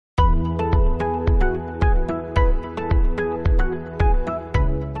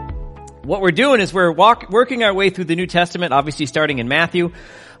what we're doing is we're working our way through the New Testament, obviously starting in Matthew.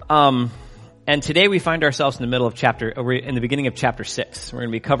 And today we find ourselves in the middle of in the beginning of chapter 6. We're going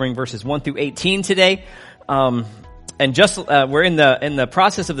to be covering verses 1 through 18 today. And we're in the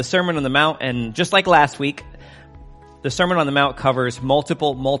process of the Sermon on the Mount, and just like last week, the Sermon on the Mount covers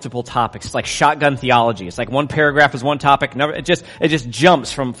multiple topics. It's like shotgun theology. It's like one paragraph is one topic, it just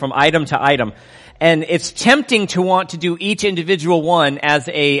jumps from item to item. And it's tempting to want to do each individual one as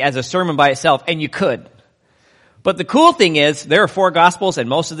a sermon by itself, and you could. But the cool thing is, there are 4 Gospels, and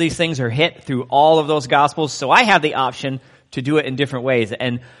most of these things are hit through all of those Gospels, so I have the option to do it in different ways.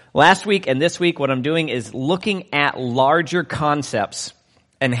 And last week and this week, what I'm doing is looking at larger concepts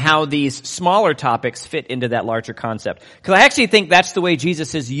and how these smaller topics fit into that larger concept. Because I actually think that's the way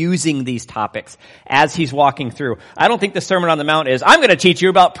Jesus is using these topics as he's walking through. I don't think the Sermon on the Mount is, I'm going to teach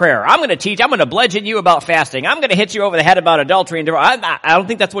you about prayer. I'm going to bludgeon you about fasting. I'm going to hit you over the head about adultery and divorce. I don't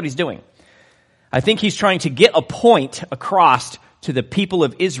think that's what he's doing. I think he's trying to get a point across to the people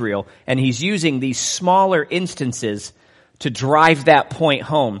of Israel, and he's using these smaller instances to drive that point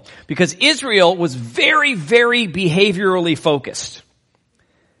home. Because Israel was very, very behaviorally focused.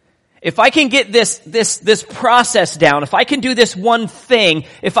 If I can get this process down, if I can do this one thing,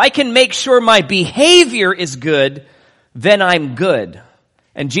 if I can make sure my behavior is good, then I'm good.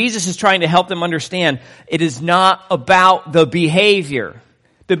 And Jesus is trying to help them understand it is not about the behavior.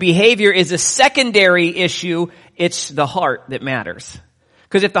 The behavior is a secondary issue. It's the heart that matters.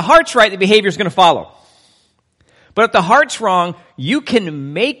 Because if the heart's right, the behavior is going to follow. But if the heart's wrong, you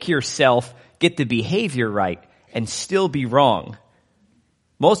can make yourself get the behavior right and still be wrong.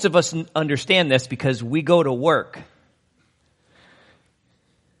 Most of us understand this because we go to work.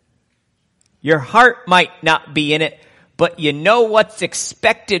 Your heart might not be in it, but you know what's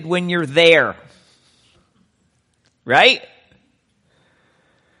expected when you're there. Right?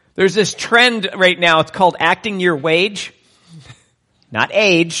 There's this trend right now, it's called acting your wage. Not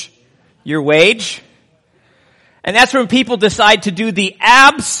age, your wage. And that's when people decide to do the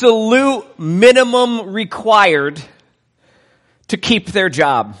absolute minimum required to keep their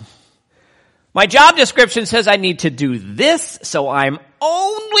job. My job description says I need to do this, so I'm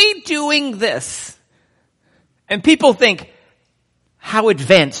only doing this. And people think, how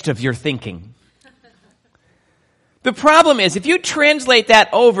advanced of your thinking. The problem is, if you translate that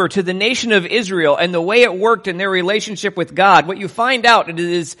over to the nation of Israel and the way it worked in their relationship with God, what you find out it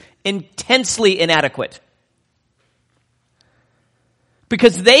is intensely inadequate.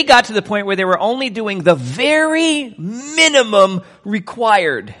 Because they got to the point where they were only doing the very minimum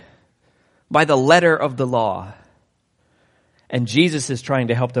required by the letter of the law. And Jesus is trying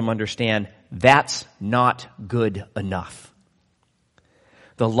to help them understand that's not good enough.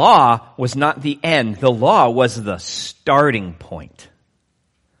 The law was not the end. The law was the starting point.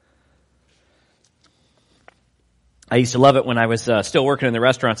 I used to love it when I was still working in the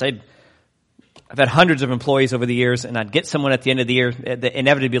restaurants. I've had hundreds of employees over the years, and I'd get someone at the end of the year that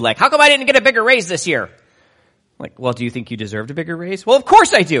inevitably be like, how come I didn't get a bigger raise this year? Like, well, do you think you deserved a bigger raise? Well, of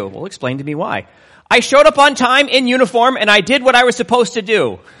course I do. Well, explain to me why. I showed up on time in uniform, and I did what I was supposed to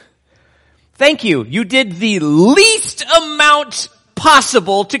do. Thank you. You did the least amount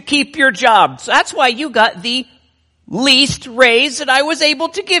possible to keep your job. So that's why you got the least raise that I was able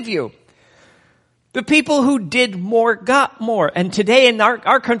to give you. The people who did more got more. And today in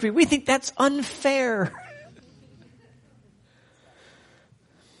our country, we think that's unfair.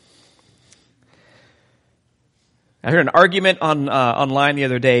 I heard an argument online the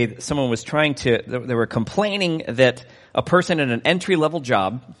other day. Someone was they were complaining that a person in an entry-level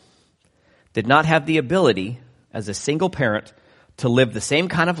job did not have the ability, as a single parent, to live the same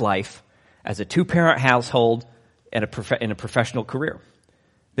kind of life as a 2-parent household in a professional career.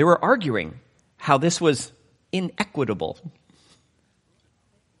 They were arguing how this was inequitable.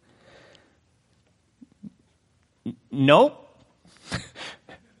 No.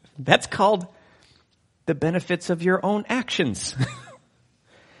 That's called the benefits of your own actions.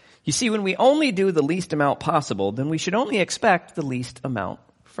 You see, when we only do the least amount possible, then we should only expect the least amount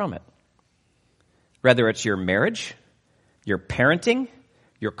from it. Whether it's your marriage, your parenting,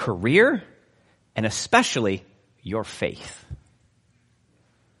 your career, and especially your faith.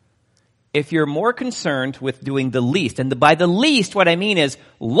 If you're more concerned with doing the least, and by the least, what I mean is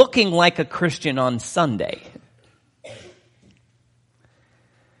looking like a Christian on Sunday.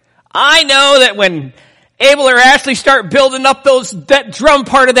 I know that when Abel or Ashley start building up that drum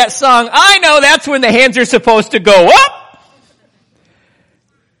part of that song, I know that's when the hands are supposed to go up,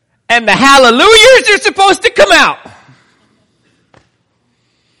 and the hallelujahs are supposed to come out.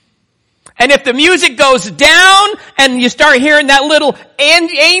 And if the music goes down and you start hearing that little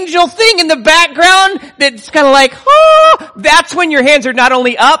angel thing in the background that's kind of like, oh, that's when your hands are not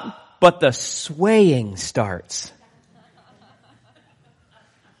only up, but the swaying starts.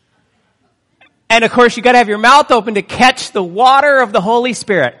 And of course, you got to have your mouth open to catch the water of the Holy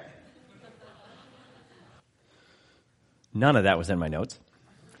Spirit. None of that was in my notes.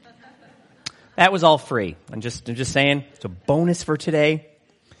 That was all free. I'm just saying, it's a bonus for today.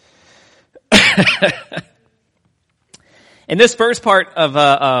 In this first part of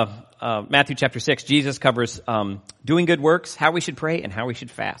Matthew chapter 6, Jesus covers doing good works, how we should pray, and how we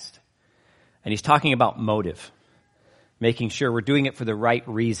should fast. And he's talking about motive, making sure we're doing it for the right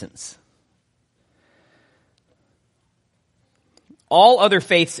reasons. All other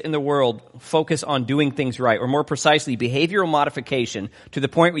faiths in the world focus on doing things right, or more precisely, behavioral modification to the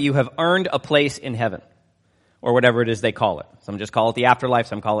point where you have earned a place in heaven, or whatever it is they call it. Some just call it the afterlife,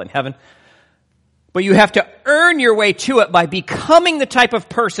 some call it heaven. But you have to earn your way to it by becoming the type of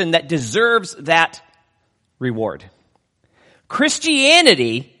person that deserves that reward.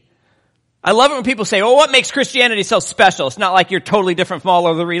 Christianity, I love it when people say, oh, what makes Christianity so special? It's not like you're totally different from all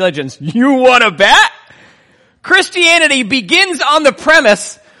other religions. You want to bet? Christianity begins on the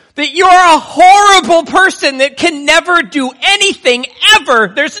premise that you're a horrible person that can never do anything ever.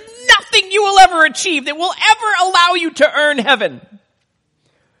 There's nothing you will ever achieve that will ever allow you to earn heaven.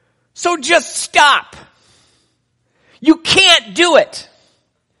 So just stop. You can't do it.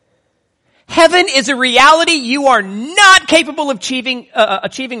 Heaven is a reality you are not capable of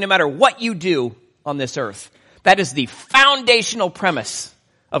achieving no matter what you do on this earth. That is the foundational premise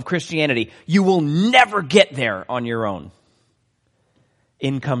of Christianity. You will never get there on your own.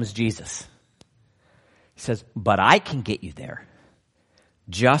 In comes Jesus. He says, but I can get you there.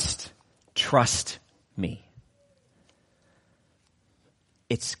 Just trust me.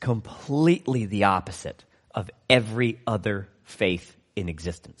 It's completely the opposite of every other faith in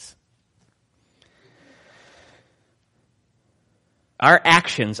existence. Our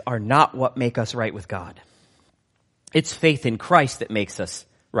actions are not what make us right with God. It's faith in Christ that makes us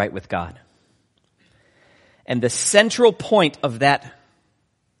right with God. And the central point of that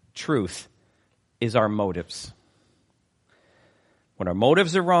truth is our motives. When our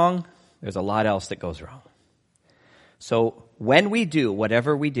motives are wrong, there's a lot else that goes wrong. So when we do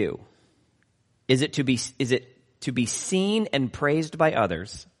whatever we do, is it to be seen and praised by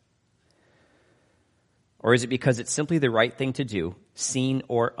others? Or is it because it's simply the right thing to do, seen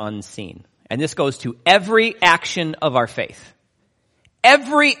or unseen? And this goes to every action of our faith.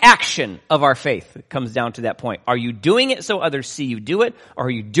 Every action of our faith comes down to that point. Are you doing it so others see you do it? Or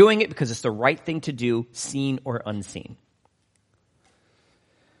are you doing it because it's the right thing to do, seen or unseen?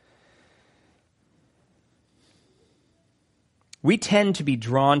 We tend to be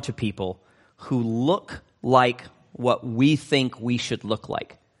drawn to people who look like what we think we should look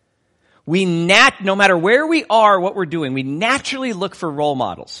like. No matter where we are, what we're doing, we naturally look for role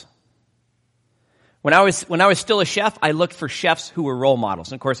models. When I was still a chef, I looked for chefs who were role models.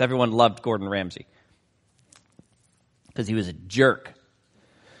 And of course, everyone loved Gordon Ramsay because he was a jerk.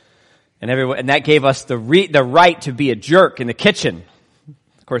 And that gave us the right to be a jerk in the kitchen.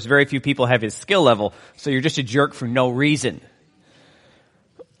 Of course, very few people have his skill level, so you're just a jerk for no reason.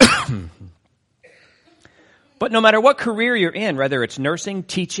 But no matter what career you're in, whether it's nursing,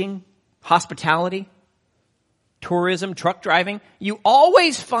 teaching, hospitality, tourism, truck driving, you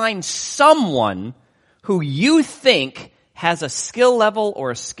always find someone who you think has a skill level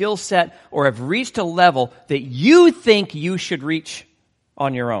or a skill set or have reached a level that you think you should reach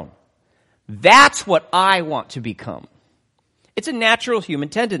on your own. That's what I want to become. It's a natural human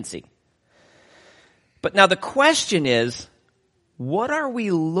tendency. But now the question is, what are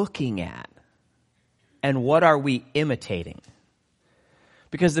we looking at and what are we imitating?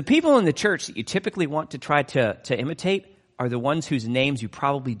 Because the people in the church that you typically want to try to imitate are the ones whose names you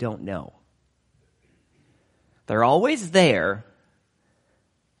probably don't know. They're always there,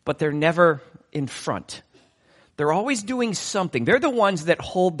 but they're never in front. They're always doing something. They're the ones that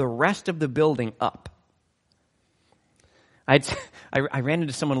hold the rest of the building up. I ran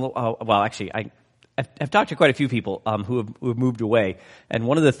into someone, I've talked to quite a few people who have moved away, and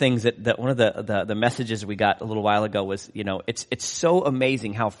one of the things that one of the messages we got a little while ago was, it's so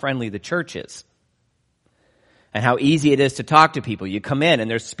amazing how friendly the church is, and how easy it is to talk to people. You come in,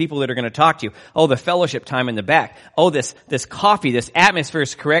 and there's people that are going to talk to you. Oh, the fellowship time in the back. Oh, this coffee, this atmosphere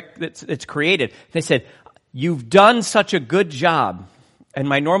is correct. It's created. They said, "You've done such a good job." And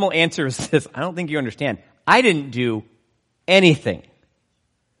my normal answer is this: I don't think you understand. I didn't do anything.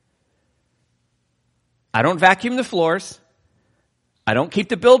 I don't vacuum the floors. I don't keep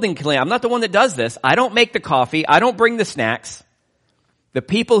the building clean. I'm not the one that does this. I don't make the coffee. I don't bring the snacks. The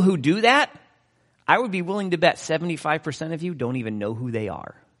people who do that, I would be willing to bet 75% of you don't even know who they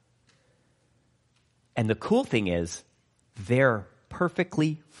are. And the cool thing is, they're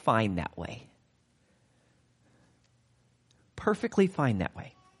perfectly fine that way. Perfectly fine that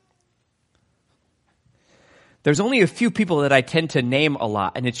way. There's only a few people that I tend to name a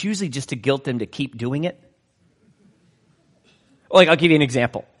lot, and it's usually just to guilt them to keep doing it. Like, I'll give you an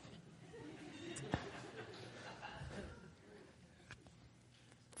example.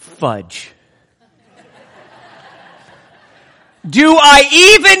 Fudge. Do I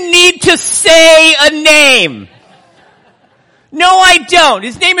even need to say a name? No, I don't.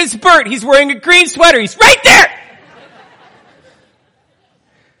 His name is Bert. He's wearing a green sweater. He's right there.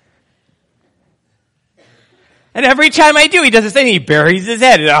 And every time I do, he does this thing. He buries his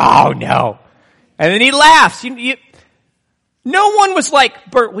head. Oh, no. And then he laughs. No one was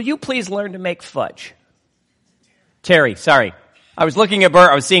like, Bert, will you please learn to make fudge? Terry, sorry. I was looking at Bert.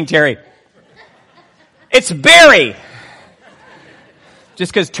 I was seeing Terry. It's Barry.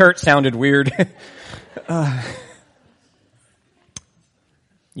 Just because Turt sounded weird.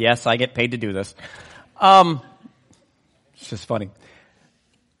 Yes, I get paid to do this. It's just funny.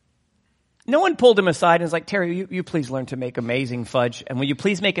 No one pulled him aside and was like, Terry, you please learn to make amazing fudge, and will you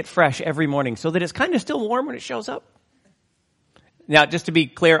please make it fresh every morning so that it's kind of still warm when it shows up? Now, just to be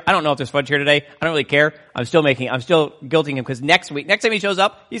clear, I don't know if there's fudge here today. I don't really care. I'm still guilting him because next time he shows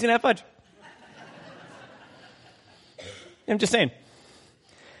up, he's going to have fudge. I'm just saying.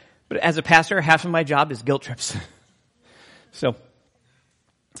 But as a pastor, half of my job is guilt trips. So,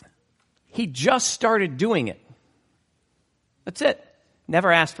 he just started doing it. That's it.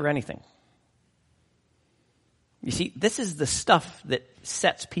 Never asked for anything. You see, this is the stuff that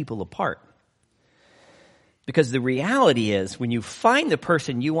sets people apart. Because the reality is, when you find the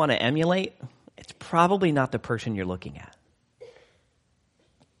person you want to emulate, it's probably not the person you're looking at.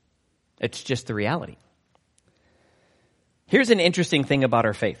 It's just the reality. Here's an interesting thing about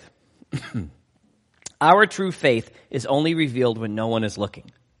our faith. Our true faith is only revealed when no one is looking.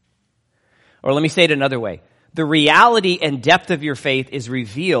 Or let me say it another way. The reality and depth of your faith is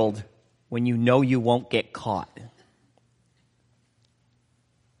revealed when you know you won't get caught.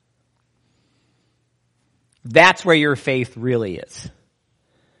 That's where your faith really is.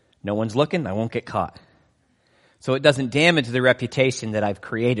 No one's looking, I won't get caught. So it doesn't damage the reputation that I've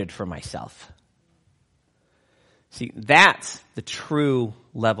created for myself. See, that's the true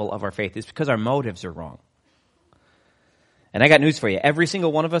level of our faith. It's because our motives are wrong. And I got news for you. Every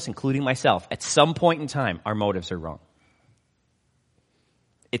single one of us, including myself, at some point in time, our motives are wrong.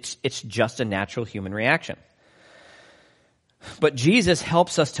 It's just a natural human reaction. But Jesus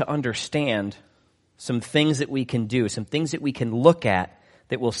helps us to understand some things that we can do, some things that we can look at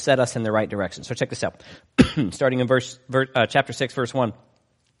that will set us in the right direction. So check this out. Starting in chapter 6, verse 1. It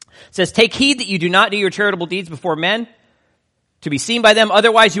says, "Take heed that you do not do your charitable deeds before men to be seen by them,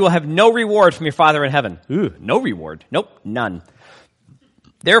 otherwise you will have no reward from your Father in heaven." Ooh, no reward. Nope, none.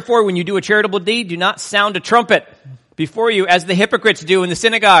 "Therefore, when you do a charitable deed, do not sound a trumpet before you as the hypocrites do in the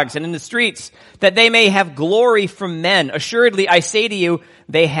synagogues and in the streets, that they may have glory from men. Assuredly, I say to you,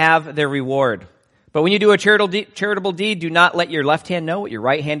 they have their reward. But when you do a charitable deed, do not let your left hand know what your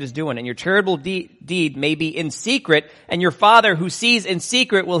right hand is doing. And your charitable deed may be in secret, and your Father who sees in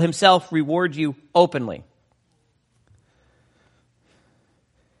secret will himself reward you openly."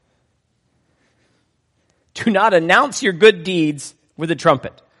 Do not announce your good deeds with a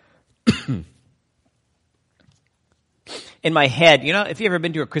trumpet. In my head, if you've ever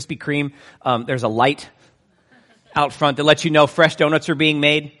been to a Krispy Kreme, there's a light out front that lets you know fresh donuts are being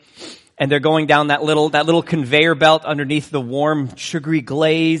made. And they're going down that little conveyor belt underneath the warm, sugary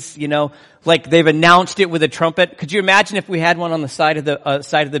glaze, like they've announced it with a trumpet. Could you imagine if we had one on the side of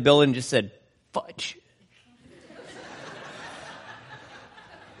the building and just said, "Fudge"?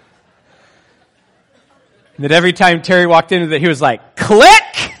 And that every time Terry walked into it, he was like,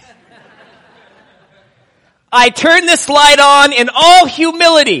 "Click!" I turn this light on in all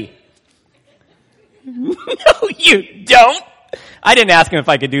humility. No, you don't. I didn't ask him if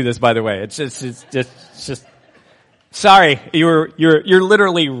I could do this, by the way. It's just. Sorry, you're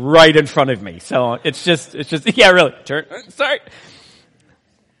literally right in front of me. So it's just. Yeah, really. Sorry.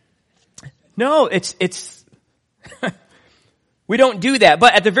 No, it's. We don't do that.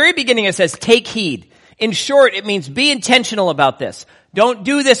 But at the very beginning, it says, "Take heed." In short, it means be intentional about this. Don't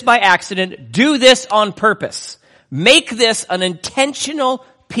do this by accident. Do this on purpose. Make this an intentional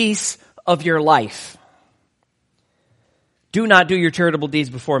piece of your life. Do not do your charitable deeds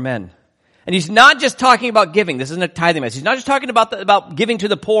before men. And he's not just talking about giving. This isn't a tithing message. He's not just talking about giving to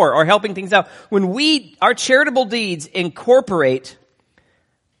the poor or helping things out. When our charitable deeds incorporate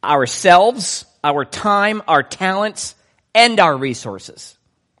ourselves, our time, our talents, and our resources.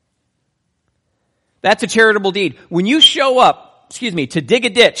 That's a charitable deed. When you show up, to dig a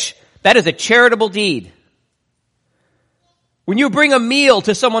ditch, that is a charitable deed. When you bring a meal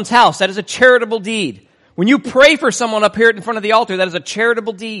to someone's house, that is a charitable deed. When you pray for someone up here in front of the altar, that is a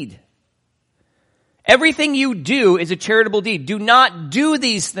charitable deed. Everything you do is a charitable deed. Do not do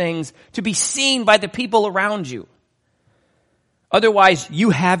these things to be seen by the people around you. Otherwise, you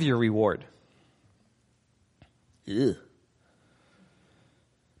have your reward. Ugh.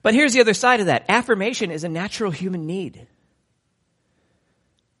 But here's the other side of that. Affirmation is a natural human need.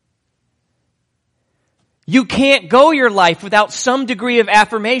 You can't go your life without some degree of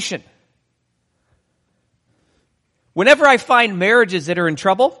affirmation. Whenever I find marriages that are in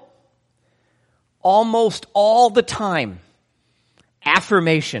trouble, almost all the time,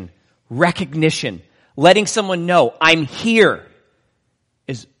 affirmation, recognition, letting someone know I'm here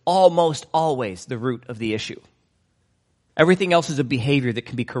is almost always the root of the issue. Everything else is a behavior that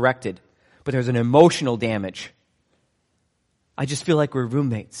can be corrected, but there's an emotional damage. I just feel like we're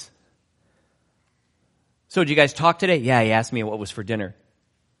roommates. So did you guys talk today? Yeah, he asked me what was for dinner.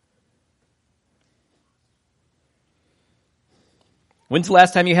 When's the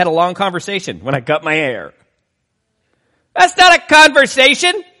last time you had a long conversation? When I cut my hair. That's not a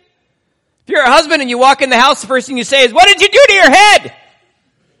conversation. If you're a husband and you walk in the house, the first thing you say is, what did you do to your head?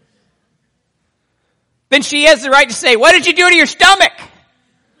 Then she has the right to say, what did you do to your stomach?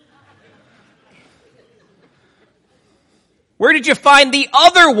 Where did you find the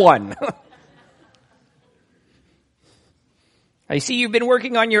other one? I see you've been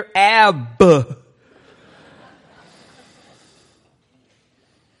working on your ab. A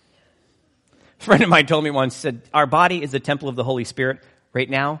friend of mine told me once, said, our body is the temple of the Holy Spirit. Right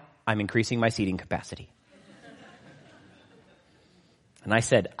now, I'm increasing my seating capacity. And I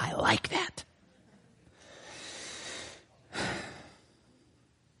said, I like that.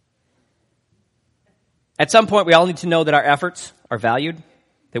 At some point, we all need to know that our efforts are valued,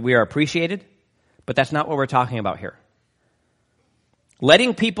 that we are appreciated, but that's not what we're talking about here.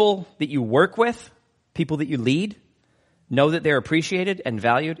 Letting people that you work with, people that you lead, know that they're appreciated and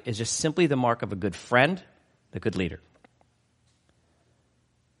valued is just simply the mark of a good friend, a good leader.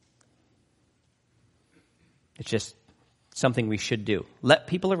 It's just something we should do. Let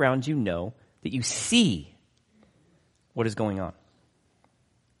people around you know that you see what is going on.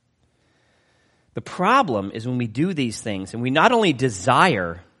 The problem is when we do these things and we not only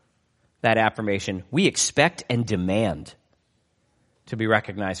desire that affirmation, we expect and demand to be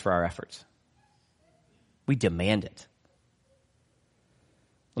recognized for our efforts. We demand it.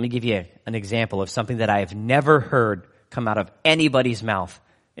 Let me give you an example of something that I have never heard come out of anybody's mouth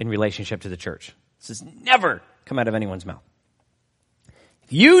in relationship to the church. This has never come out of anyone's mouth.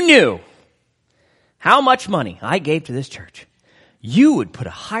 If you knew how much money I gave to this church, you would put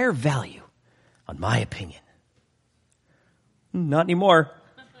a higher value on my opinion. Not anymore.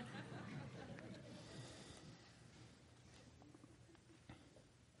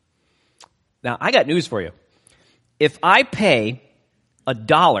 Now, I got news for you. If I pay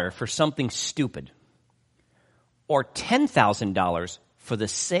 $1 for something stupid or $10,000 for the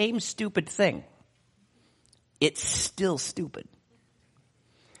same stupid thing, it's still stupid.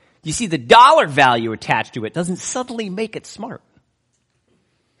 You see, the dollar value attached to it doesn't suddenly make it smart.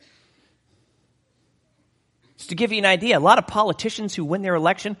 Just to give you an idea, a lot of politicians who win their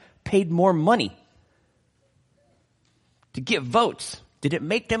election paid more money to get votes. Did it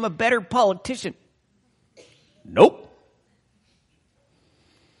make them a better politician? Nope.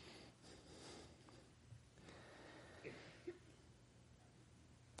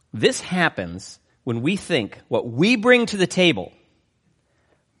 This happens when we think what we bring to the table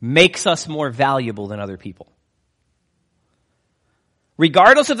makes us more valuable than other people.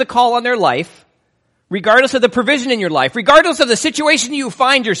 Regardless of the call on their life, regardless of the provision in your life, regardless of the situation you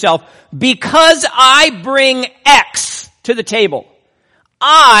find yourself, because I bring X to the table,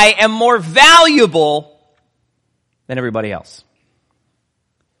 I am more valuable than everybody else.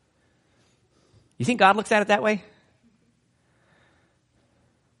 You think God looks at it that way?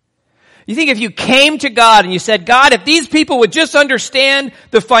 You think if you came to God and you said, God, if these people would just understand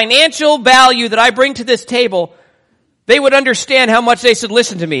the financial value that I bring to this table, they would understand how much they should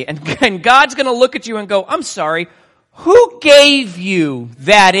listen to me. And God's going to look at you and go, I'm sorry, who gave you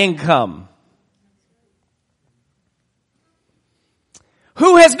that income?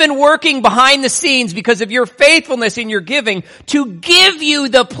 Who has been working behind the scenes because of your faithfulness in your giving to give you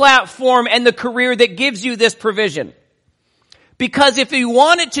the platform and the career that gives you this provision? Because if you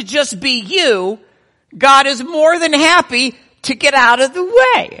want it to just be you, God is more than happy to get out of the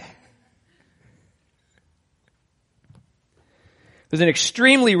way. There's an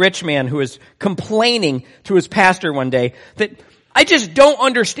extremely rich man who was complaining to his pastor one day that I just don't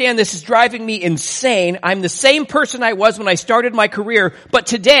understand. This is driving me insane. I'm the same person I was when I started my career, but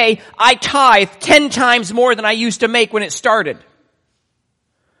today I tithe 10 times more than I used to make when it started.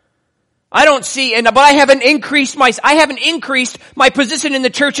 I don't see, but I haven't increased my position in the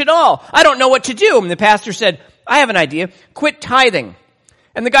church at all. I don't know what to do. And the pastor said, I have an idea. Quit tithing.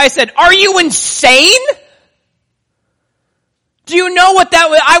 And the guy said, are you insane? Do you know what that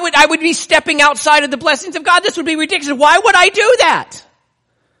would, I would be stepping outside of the blessings of God. This would be ridiculous. Why would I do that?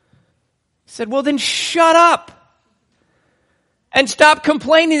 He said, well then shut up. And stop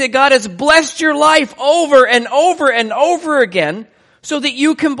complaining that God has blessed your life over and over and over again so that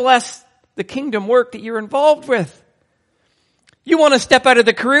you can bless the kingdom work that you're involved with. You want to step out of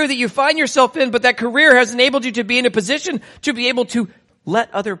the career that you find yourself in, but that career has enabled you to be in a position to be able to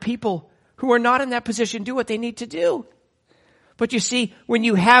let other people who are not in that position do what they need to do. But you see, when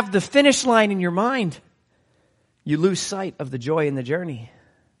you have the finish line in your mind, you lose sight of the joy in the journey.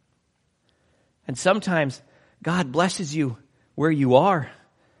 And sometimes God blesses you where you are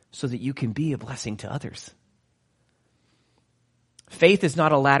so that you can be a blessing to others. Faith is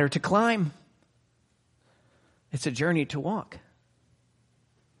not a ladder to climb. It's a journey to walk.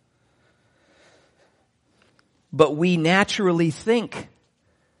 But we naturally think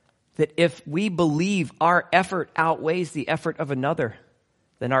that if we believe our effort outweighs the effort of another,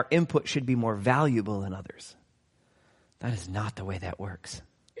 then our input should be more valuable than others. That is not the way that works.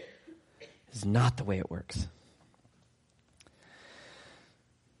 It is not the way it works.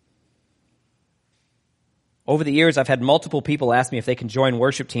 Over the years, I've had multiple people ask me if they can join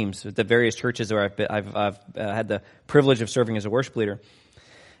worship teams at the various churches where I've had the privilege of serving as a worship leader.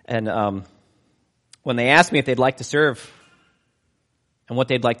 And when they ask me if they'd like to serve and what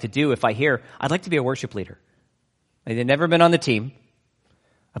they'd like to do, if I hear, I'd like to be a worship leader. They've never been on the team.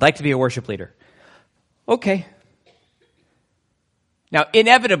 I'd like to be a worship leader. Okay. Now,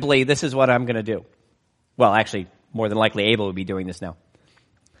 inevitably, this is what I'm going to do. Well, actually, more than likely, Abel will be doing this now.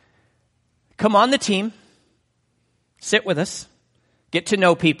 Come on the team. Sit with us, get to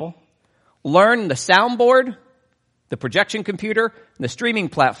know people, learn the soundboard, the projection computer, and the streaming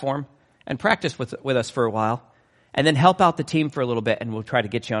platform, and practice with us for a while, and then help out the team for a little bit, and we'll try to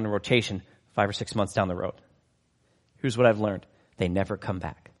get you on a rotation 5 or 6 months down the road. Here's what I've learned. They never come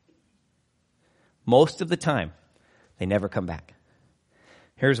back. Most of the time, they never come back.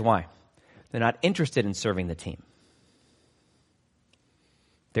 Here's why. They're not interested in serving the team.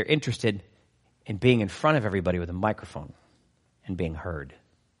 They're interested in being in front of everybody with a microphone and being heard.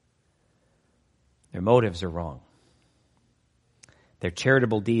 Their motives are wrong. Their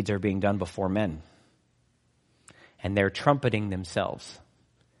charitable deeds are being done before men. And they're trumpeting themselves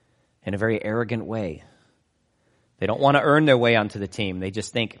in a very arrogant way. They don't want to earn their way onto the team. They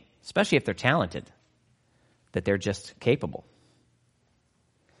just think, especially if they're talented, that they're just capable.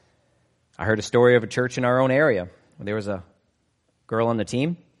 I heard a story of a church in our own area where there was a girl on the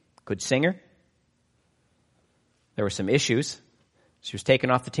team, good singer. There were some issues. She was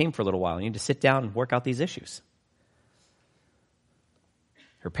taken off the team for a little while. You need to sit down and work out these issues.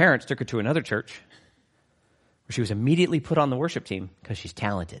 Her parents took her to another church where she was immediately put on the worship team because she's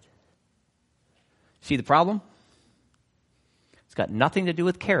talented. See the problem? It's got nothing to do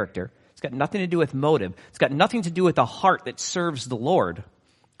with character. It's got nothing to do with motive. It's got nothing to do with a heart that serves the Lord. It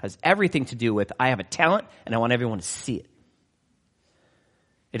has everything to do with, I have a talent and I want everyone to see it.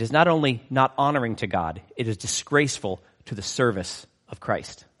 It is not only not honoring to God, it is disgraceful to the service of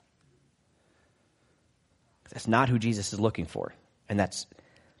Christ. That's not who Jesus is looking for. And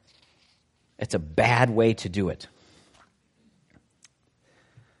it's a bad way to do it.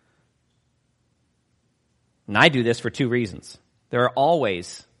 And I do this for 2 reasons. There are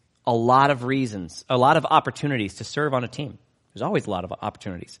always a lot of reasons, a lot of opportunities to serve on a team. There's always a lot of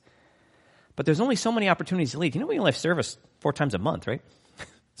opportunities. But there's only so many opportunities to lead. You know we only have service 4 times a month, right?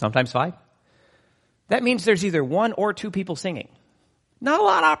 Sometimes 5. That means there's either 1 or 2 people singing. Not a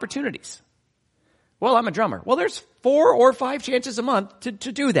lot of opportunities. Well, I'm a drummer. Well, there's 4 or 5 chances a month to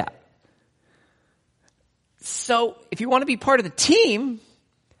do that. So if you want to be part of the team,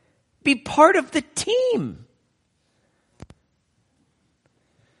 be part of the team.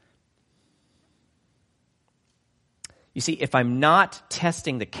 You see, if I'm not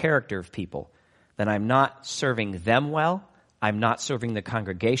testing the character of people, then I'm not serving them well, I'm not serving the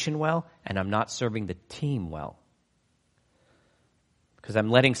congregation well, and I'm not serving the team well. Because I'm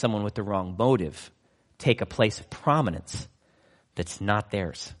letting someone with the wrong motive take a place of prominence that's not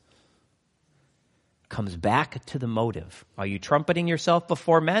theirs. Comes back to the motive. Are you trumpeting yourself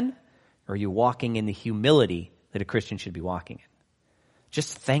before men, or are you walking in the humility that a Christian should be walking in?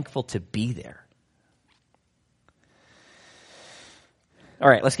 Just thankful to be there. All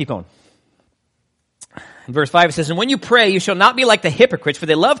right, let's keep going. In verse 5 it says, "And when you pray, you shall not be like the hypocrites, for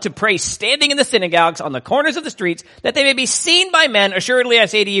they love to pray standing in the synagogues on the corners of the streets, that they may be seen by men. Assuredly, I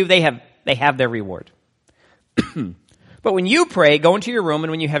say to you, they have their reward. But when you pray, go into your room,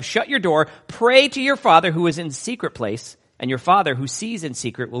 and when you have shut your door, pray to your Father who is in secret place, and your Father who sees in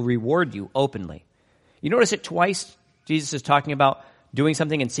secret will reward you openly." You notice it twice. Jesus is talking about doing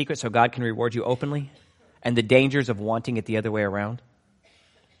something in secret so God can reward you openly, and the dangers of wanting it the other way around.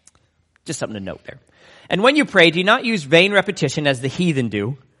 Just something to note there. "And when you pray, do not use vain repetition as the heathen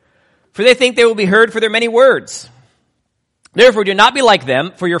do, for they think they will be heard for their many words. Therefore, do not be like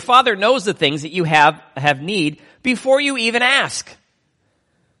them, for your Father knows the things that you have need before you even ask."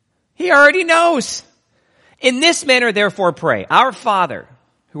 He already knows. "In this manner, therefore, pray. Our Father,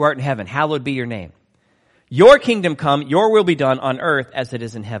 who art in heaven, hallowed be your name. Your kingdom come, your will be done on earth as it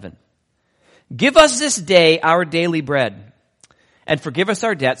is in heaven. Give us this day our daily bread, and forgive us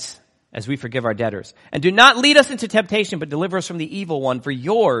our debts as we forgive our debtors. And do not lead us into temptation, but deliver us from the evil one. For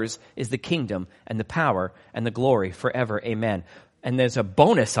yours is the kingdom and the power and the glory forever. Amen." And there's a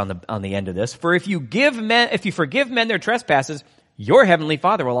bonus on the end of this. "For if you forgive men their trespasses, your heavenly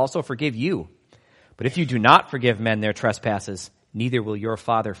Father will also forgive you. But if you do not forgive men their trespasses, neither will your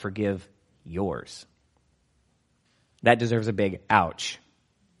Father forgive yours." That deserves a big ouch.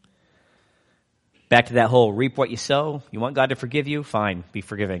 Back to that whole reap what you sow. You want God to forgive you? Fine, be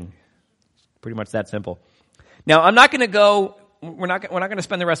forgiving. Pretty much that simple. Now, I'm not going to go. We're not going to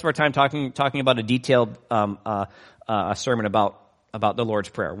spend the rest of our time talking about a detailed sermon about the Lord's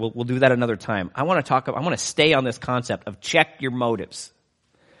Prayer. We'll do that another time. I want to stay on this concept of check your motives.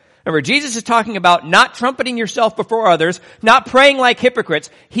 Remember, Jesus is talking about not trumpeting yourself before others, not praying like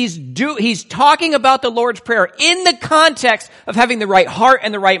hypocrites. He's talking about the Lord's Prayer in the context of having the right heart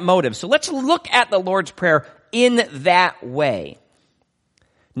and the right motive. So let's look at the Lord's Prayer in that way.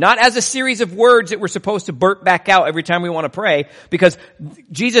 Not as a series of words that we're supposed to burp back out every time we want to pray, because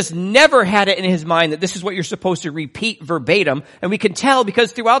Jesus never had it in his mind that this is what you're supposed to repeat verbatim. And we can tell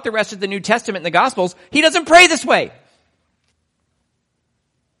because throughout the rest of the New Testament and the Gospels, he doesn't pray this way.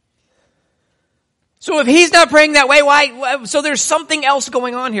 So if he's not praying that way, why? So there's something else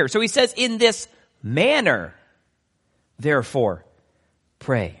going on here. So he says, "In this manner, therefore,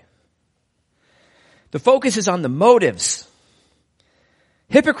 pray." The focus is on the motives.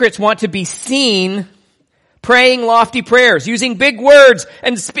 Hypocrites want to be seen praying lofty prayers, using big words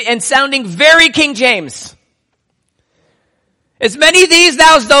and sounding very King James. "As many these,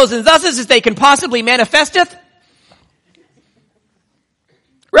 thous, those, and thuses as they can possibly manifesteth."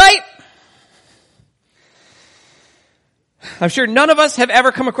 Right? I'm sure none of us have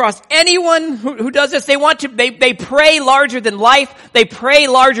ever come across anyone who does this. They pray larger than life. They pray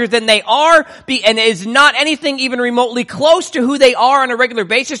larger than they are, and is not anything even remotely close to who they are on a regular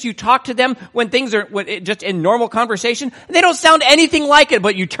basis. You talk to them when things are just in normal conversation, and they don't sound anything like it,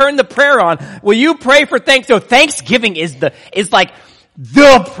 but you turn the prayer on. Will you pray for Thanksgiving? So Thanksgiving is like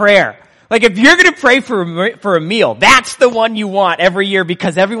the prayer. Like if you're going to pray for a meal, that's the one you want every year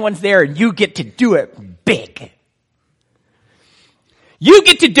because everyone's there and you get to do it big. You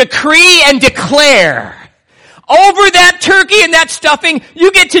get to decree and declare over that turkey and that stuffing.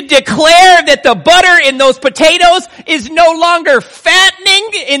 You get to declare that the butter in those potatoes is no longer fattening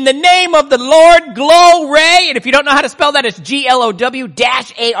in the name of the Lord. Glory. And if you don't know how to spell that, it's GLOW-ARY.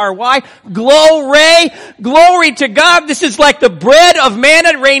 Glory. Glory to God. This is like the bread of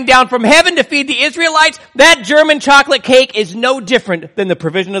manna rained down from heaven to feed the Israelites. That German chocolate cake is no different than the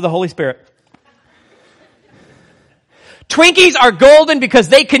provision of the Holy Spirit. Twinkies are golden because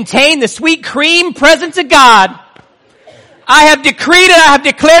they contain the sweet cream presence of God. I have decreed it, I have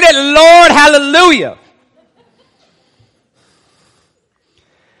declared it, Lord, hallelujah.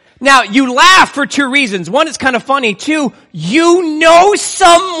 Now, you laugh for two reasons. One, it's kind of funny. Two, you know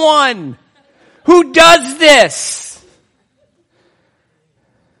someone who does this.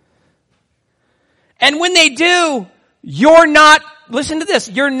 And when they do, listen to this,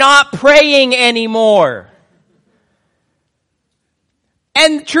 you're not praying anymore.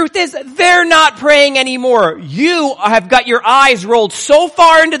 And the truth is, they're not praying anymore. You have got your eyes rolled so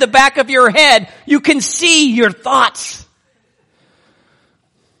far into the back of your head, you can see your thoughts.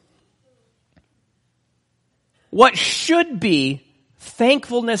 what should be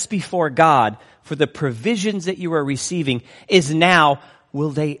thankfulness before God for the provisions that you are receiving is now,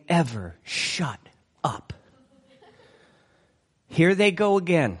 will they ever shut up? Here they go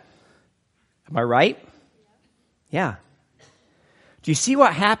again. Am I right? Yeah. Do you see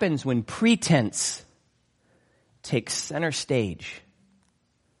what happens when pretense takes center stage?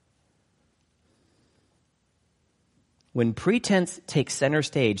 When pretense takes center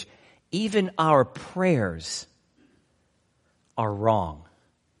stage, even our prayers are wrong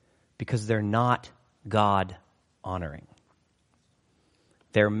because they're not God honoring.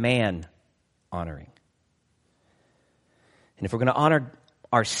 They're man honoring. And if we're going to honor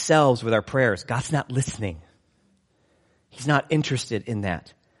ourselves with our prayers, God's not listening. He's not interested in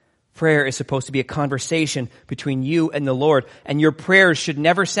that. Prayer is supposed to be a conversation between you and the Lord, and your prayers should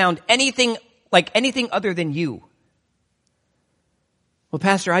never sound anything like anything other than you. Well,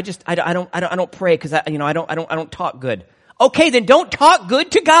 Pastor, I don't pray because I don't talk good. Okay, then don't talk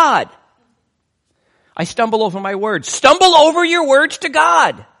good to God. I stumble over my words. Stumble over your words to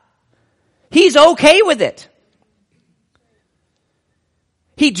God. He's okay with it.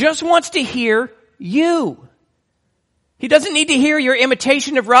 He just wants to hear you. He doesn't need to hear your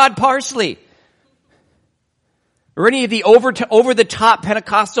imitation of Rod Parsley or any of the over the top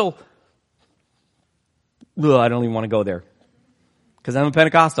Pentecostal. I don't even want to go there because I'm a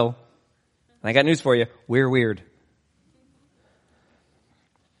Pentecostal. And I got news for you. We're weird.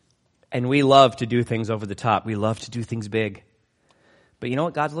 And we love to do things over the top. We love to do things big. But you know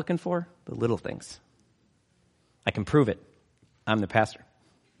what God's looking for? The little things. I can prove it. I'm the pastor.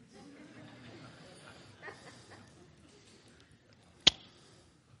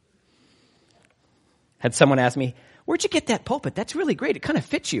 Had someone ask me, where'd you get that pulpit? That's really great. It kind of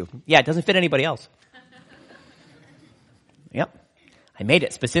fits you. Yeah, it doesn't fit anybody else. Yep. I made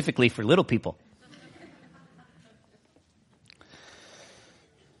it specifically for little people.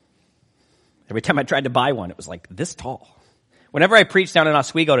 Every time I tried to buy one, it was like this tall. Whenever I preached down in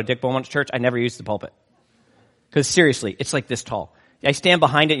Oswego to Dick Beaumont's church, I never used the pulpit. Because seriously, it's like this tall. I stand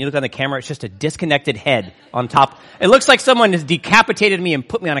behind it and you look on the camera, it's just a disconnected head on top. It looks like someone has decapitated me and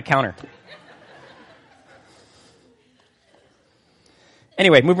put me on a counter.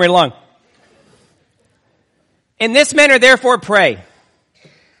 Anyway, moving right along. In this manner, therefore, pray.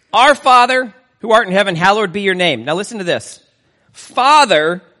 Our Father, who art in heaven, hallowed be your name. Now listen to this.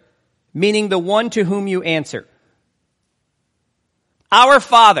 Father, meaning the one to whom you answer. Our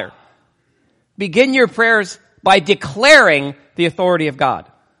Father. Begin your prayers by declaring the authority of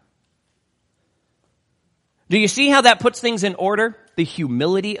God. Do you see how that puts things in order? The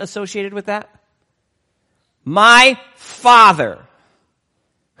humility associated with that? My Father,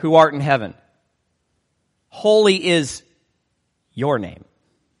 who art in heaven. Holy is your name.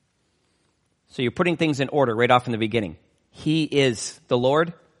 So you're putting things in order right off in the beginning. He is the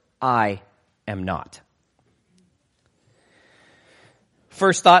Lord. I am not.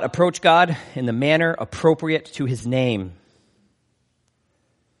 First thought, approach God in the manner appropriate to his name.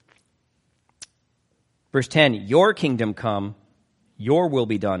 Verse 10, your kingdom come, your will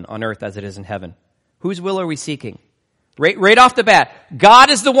be done on earth as it is in heaven. Whose will are we seeking? Right off the bat,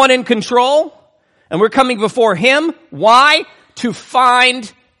 God is the one in control, and we're coming before him. Why? To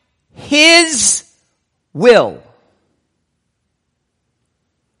find his will.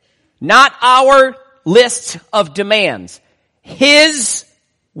 Not our list of demands. His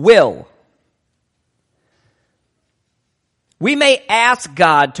will. We may ask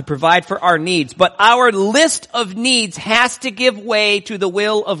God to provide for our needs, but our list of needs has to give way to the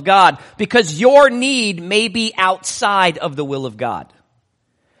will of God, because your need may be outside of the will of God.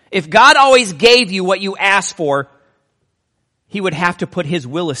 If God always gave you what you asked for, he would have to put his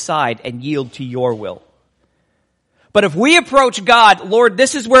will aside and yield to your will. But if we approach God, Lord,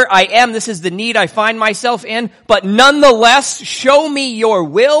 this is where I am, this is the need I find myself in, but nonetheless, show me your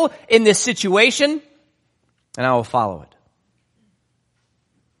will in this situation, and I will follow it.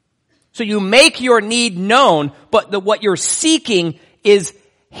 So you make your need known, but what you're seeking is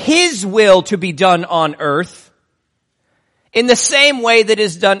his will to be done on earth in the same way that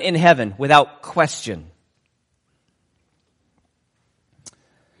is done in heaven, without question.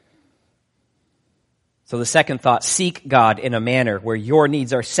 So the second thought, seek God in a manner where your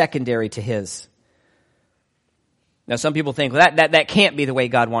needs are secondary to his. Now some people think, well, that can't be the way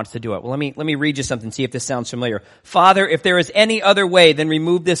God wants to do it. Well, let me read you something, see if this sounds familiar. Father, if there is any other way, then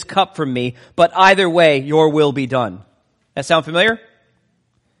remove this cup from me, but either way, your will be done. That sound familiar?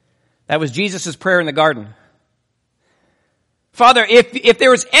 That was Jesus' prayer in the garden. Father, if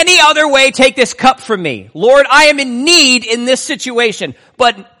there is any other way, take this cup from me. Lord, I am in need in this situation,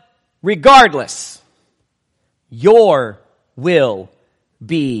 but regardless, your will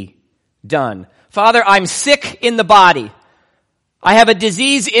be done. Father, I'm sick in the body. I have a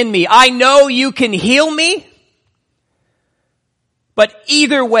disease in me. I know you can heal me. But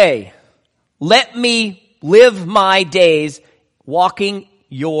either way, let me live my days walking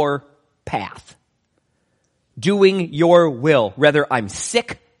your path, doing your will, whether I'm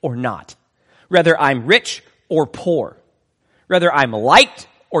sick or not, whether I'm rich or poor, whether I'm liked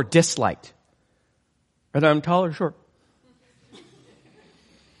or disliked, whether I'm tall or short.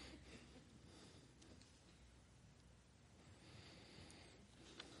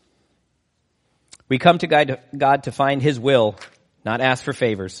 We come to God to find His will, not ask for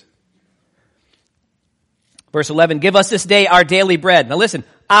favors. Verse 11, give us this day our daily bread. Now listen,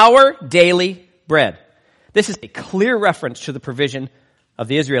 our daily bread. This is a clear reference to the provision of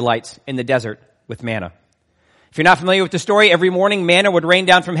the Israelites in the desert with manna. If you're not familiar with the story, every morning manna would rain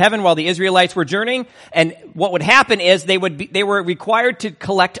down from heaven while the Israelites were journeying. And what would happen is they were required to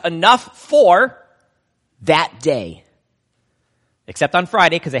collect enough for that day. Except on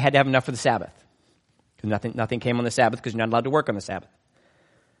Friday, because they had to have enough for the Sabbath. Because nothing came on the Sabbath, because you're not allowed to work on the Sabbath.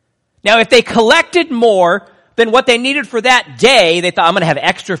 Now, if they collected more than what they needed for that day, they thought, I'm going to have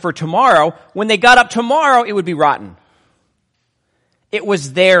extra for tomorrow. When they got up tomorrow, it would be rotten. It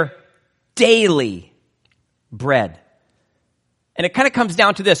was their daily bread. And it kind of comes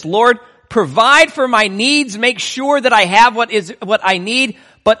down to this. Lord, provide for my needs, make sure that I have what I need,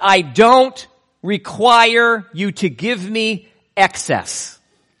 but I don't require you to give me excess.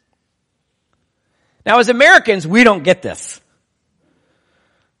 Now, as Americans, we don't get this.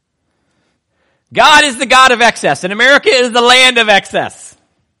 God is the God of excess, and America is the land of excess.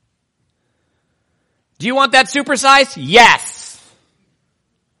 Do you want that supersized? Yes.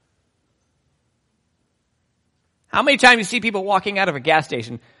 How many times do you see people walking out of a gas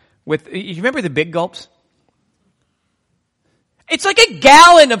station with, you remember the big gulps? It's like a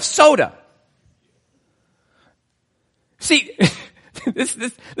gallon of soda. See, this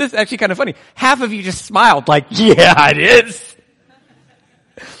is actually kind of funny. Half of you just smiled like, yeah, it is.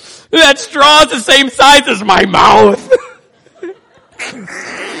 That straw is the same size as my mouth.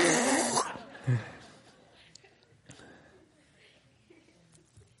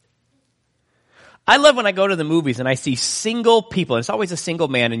 I love when I go to the movies and I see single people, and it's always a single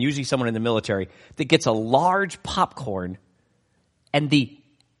man and usually someone in the military, that gets a large popcorn and the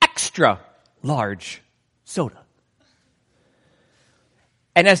extra large soda.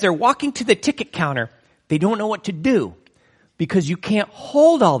 And as they're walking to the ticket counter, they don't know what to do because you can't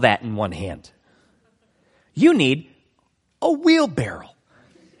hold all that in one hand. You need a wheelbarrow.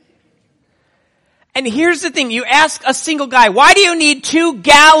 And here's the thing. You ask a single guy, why do you need 2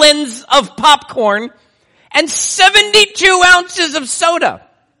 gallons of popcorn and 72 ounces of soda?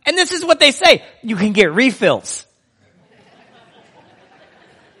 And this is what they say. You can get refills.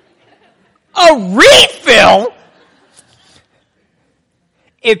 A refill?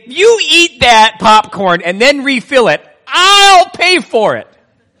 If you eat that popcorn and then refill it, I'll pay for it.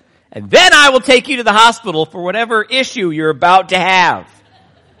 And then I will take you to the hospital for whatever issue you're about to have.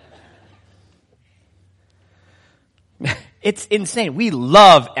 It's insane. We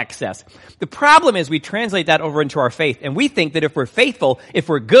love excess. The problem is we translate that over into our faith, and we think that if we're faithful, if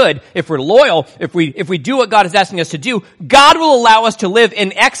we're good, if we're loyal, if we do what God is asking us to do, God will allow us to live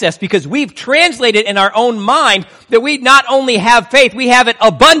in excess because we've translated in our own mind that we not only have faith, we have it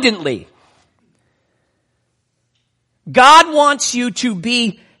abundantly. God wants you to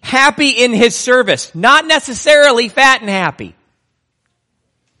be happy in His service, not necessarily fat and happy.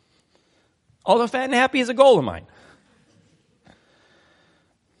 Although fat and happy is a goal of mine.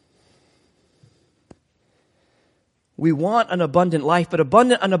 We want an abundant life, but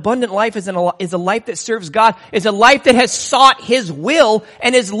an abundant life is a life that serves God, is a life that has sought His will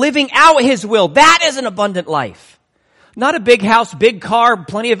and is living out His will. That is an abundant life. Not a big house, big car,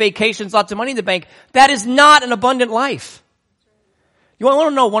 plenty of vacations, lots of money in the bank. That is not an abundant life. You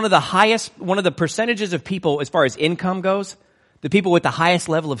want to know one of the percentages of people as far as income goes? The people with the highest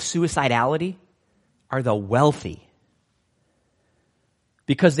level of suicidality are the wealthy.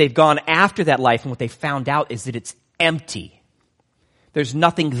 Because they've gone after that life, and what they found out is that it's empty. There's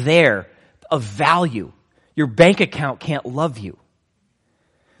nothing there of value. Your bank account can't love you.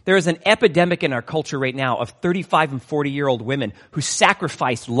 There is an epidemic in our culture right now of 35 and 40-year-old women who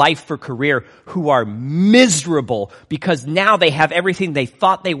sacrifice life for career, who are miserable because now they have everything they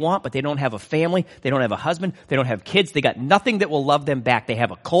thought they want, but they don't have a family, they don't have a husband, they don't have kids, they got nothing that will love them back. They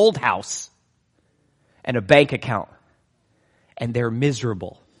have a cold house and a bank account, and they're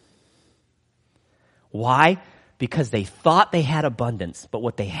miserable. Why? Because they thought they had abundance, but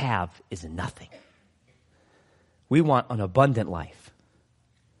what they have is nothing. We want an abundant life.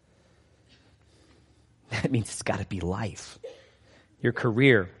 That means it's got to be life. Your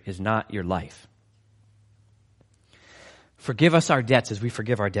career is not your life. Forgive us our debts as we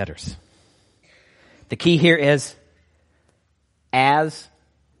forgive our debtors. The key here is as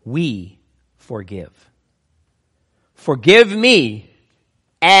we forgive. Forgive me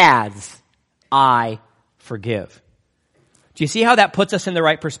as I forgive. Do you see how that puts us in the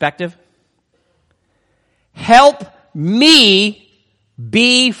right perspective? Help me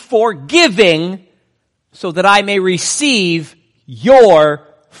be forgiving so that I may receive your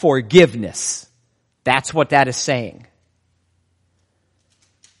forgiveness. That's what that is saying.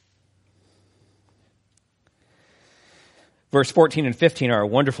 Verse 14 and 15 are a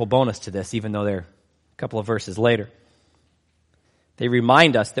wonderful bonus to this, even though they're a couple of verses later. They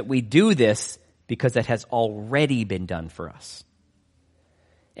remind us that we do this because it has already been done for us.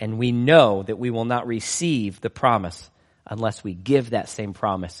 And we know that we will not receive the promise unless we give that same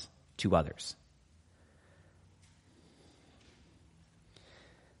promise to others.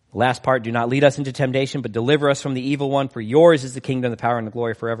 The last part, do not lead us into temptation, but deliver us from the evil one, for yours is the kingdom, the power, and the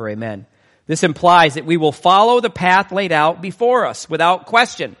glory forever. Amen. This implies that we will follow the path laid out before us without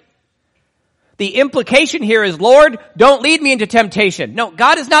question. The implication here is, Lord, don't lead me into temptation. No,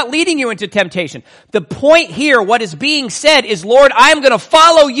 God is not leading you into temptation. The point here, what is being said is, Lord, I'm going to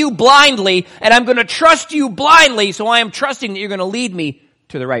follow you blindly, and I'm going to trust you blindly, so I am trusting that you're going to lead me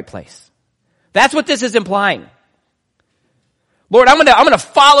to the right place. That's what this is implying. Lord, I'm going to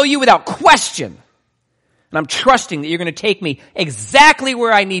follow you without question. And I'm trusting that you're going to take me exactly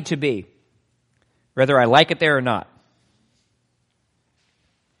where I need to be, whether I like it there or not.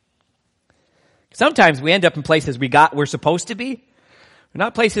 Sometimes we end up in places we're supposed to be, but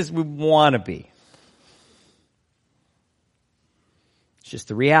not places we want to be. It's just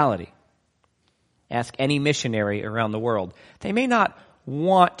the reality. Ask any missionary around the world. They may not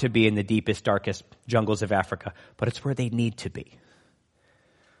want to be in the deepest, darkest jungles of Africa, but it's where they need to be.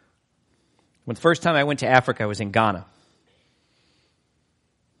 When the first time I went to Africa, I was in Ghana.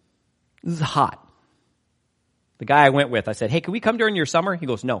 This is hot. The guy I went with, I said, hey, can we come during your summer? He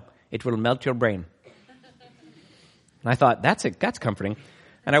goes, no, it will melt your brain. And I thought, that's comforting.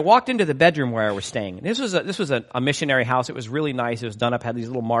 And I walked into the bedroom where I was staying. This was a missionary house. It was really nice. It was done up, had these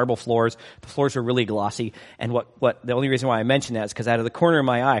little marble floors. The floors were really glossy. And the only reason why I mentioned that is because out of the corner of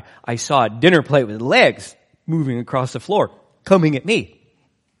my eye, I saw a dinner plate with legs moving across the floor, coming at me.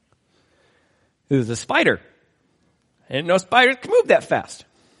 It was a spider. I didn't know spiders could move that fast.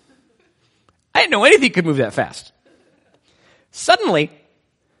 I didn't know anything could move that fast. Suddenly,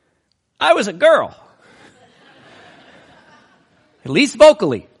 I was a girl. At least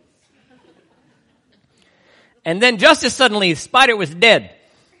vocally. And then just as suddenly, the spider was dead.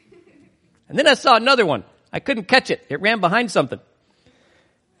 And then I saw another one. I couldn't catch it. It ran behind something.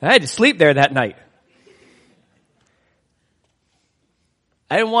 I had to sleep there that night.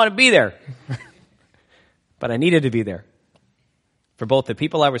 I didn't want to be there. But I needed to be there. For both the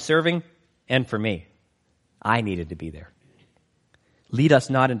people I was serving and for me. I needed to be there. Lead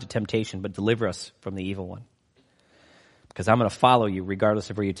us not into temptation, but deliver us from the evil one. Because I'm going to follow you regardless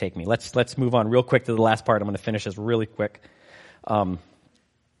of where you take me. Let's move on real quick to the last part. I'm going to finish this really quick.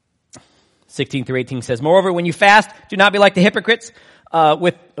 16 through 18 says, moreover, when you fast, do not be like the hypocrites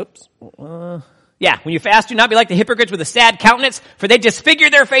when you fast, do not be like the hypocrites with a sad countenance, for they disfigure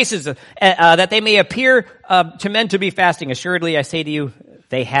their faces, that they may appear to men to be fasting. Assuredly, I say to you,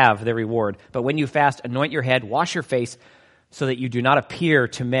 they have their reward. But when you fast, anoint your head, wash your face, so that you do not appear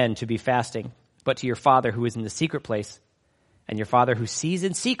to men to be fasting, but to your Father who is in the secret place, and your Father who sees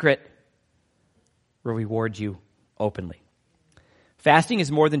in secret will reward you openly. Fasting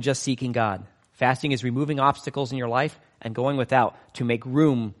is more than just seeking God. Fasting is removing obstacles in your life and going without to make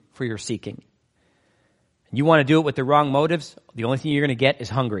room for your seeking. You want to do it with the wrong motives, the only thing you're going to get is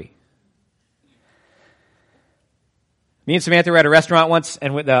hungry. Me and Samantha were at a restaurant once,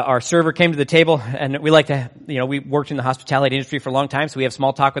 and our server came to the table, and we like to, we worked in the hospitality industry for a long time, so we have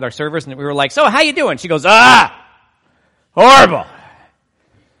small talk with our servers, and we were like, so how you doing? She goes, horrible.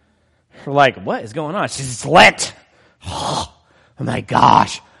 We're like, what is going on? She says, it's Lent. Oh my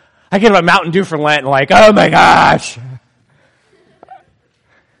gosh. I get a Mountain Dew for Lent, and like, oh my gosh.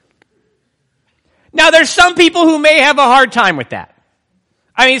 Now, there's some people who may have a hard time with that.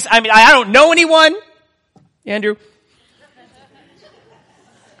 I mean, I don't know anyone. Andrew?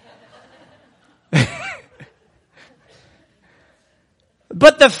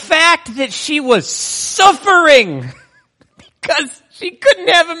 But the fact that she was suffering because she couldn't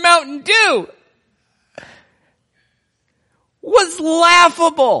have a Mountain Dew was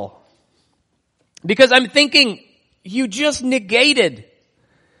laughable. Because I'm thinking, you just negated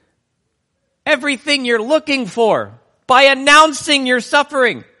everything you're looking for by announcing your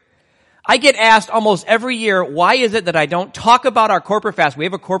suffering. I get asked almost every year, why is it that I don't talk about our corporate fast? We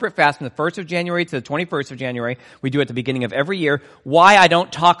have a corporate fast from the 1st of January to the 21st of January. We do it at the beginning of every year. Why I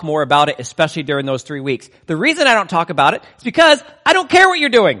don't talk more about it, especially during those 3 weeks. The reason I don't talk about it is because I don't care what you're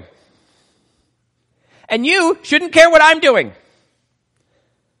doing. And you shouldn't care what I'm doing.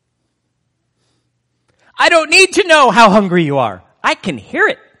 I don't need to know how hungry you are. I can hear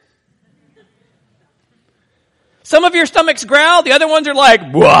it. Some of your stomachs growl, the other ones are like,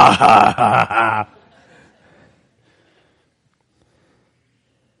 "Wah."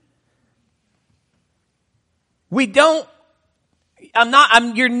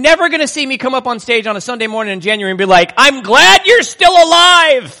 You're never going to see me come up on stage on a Sunday morning in January and be like, I'm glad you're still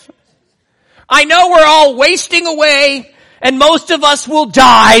alive. I know we're all wasting away and most of us will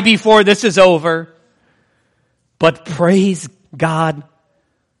die before this is over. But praise God,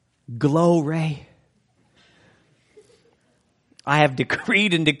 glory. I have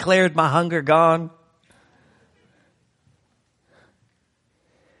decreed and declared my hunger gone.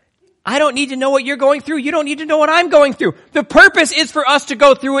 I don't need to know what you're going through. You don't need to know what I'm going through. The purpose is for us to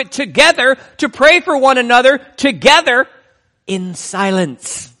go through it together, to pray for one another together in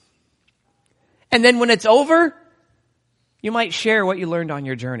silence. And then when it's over, you might share what you learned on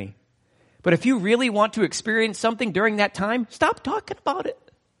your journey. But if you really want to experience something during that time, stop talking about it.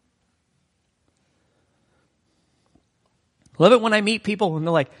 Love it when I meet people and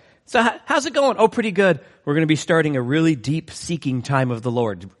they're like, so how's it going? Oh, pretty good. We're going to be starting a really deep seeking time of the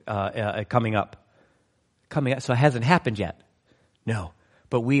Lord coming up. So it hasn't happened yet. No,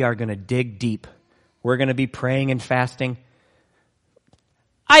 but we are going to dig deep. We're going to be praying and fasting.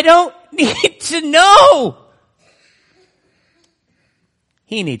 I don't need to know.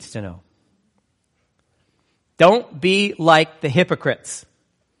 He needs to know. Don't be like the hypocrites.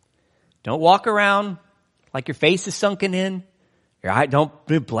 Don't walk around like your face is sunken in. Your eye, don't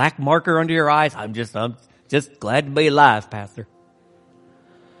put a black marker under your eyes. I'm just glad to be alive, Pastor.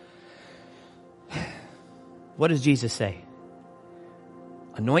 What does Jesus say?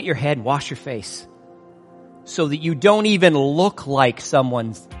 Anoint your head, wash your face, so that you don't even look like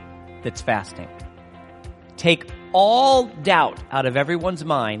someone that's fasting. Take all doubt out of everyone's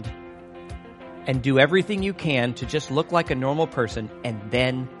mind and do everything you can to just look like a normal person and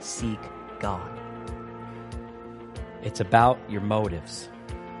then seek God. It's about your motives.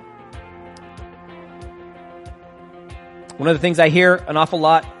 One of the things I hear an awful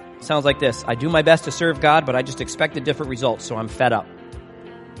lot sounds like this. I do my best to serve God, but I just expected different results, so I'm fed up.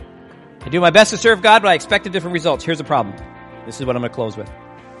 I do my best to serve God, but I expected different results. Here's the problem. This is what I'm going to close with.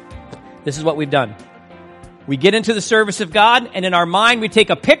 This is what we've done. We get into the service of God, and in our mind, we take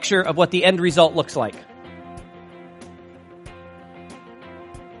a picture of what the end result looks like.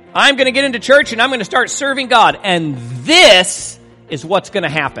 I'm going to get into church and I'm going to start serving God. And this is what's going to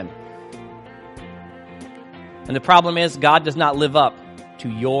happen. And the problem is God does not live up to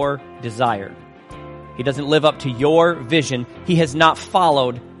your desire. He doesn't live up to your vision. He has not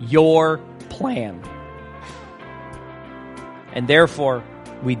followed your plan. And therefore,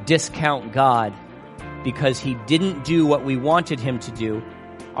 we discount God because He didn't do what we wanted Him to do.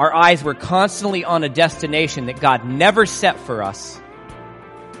 Our eyes were constantly on a destination that God never set for us.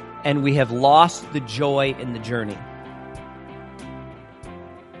 And we have lost the joy in the journey.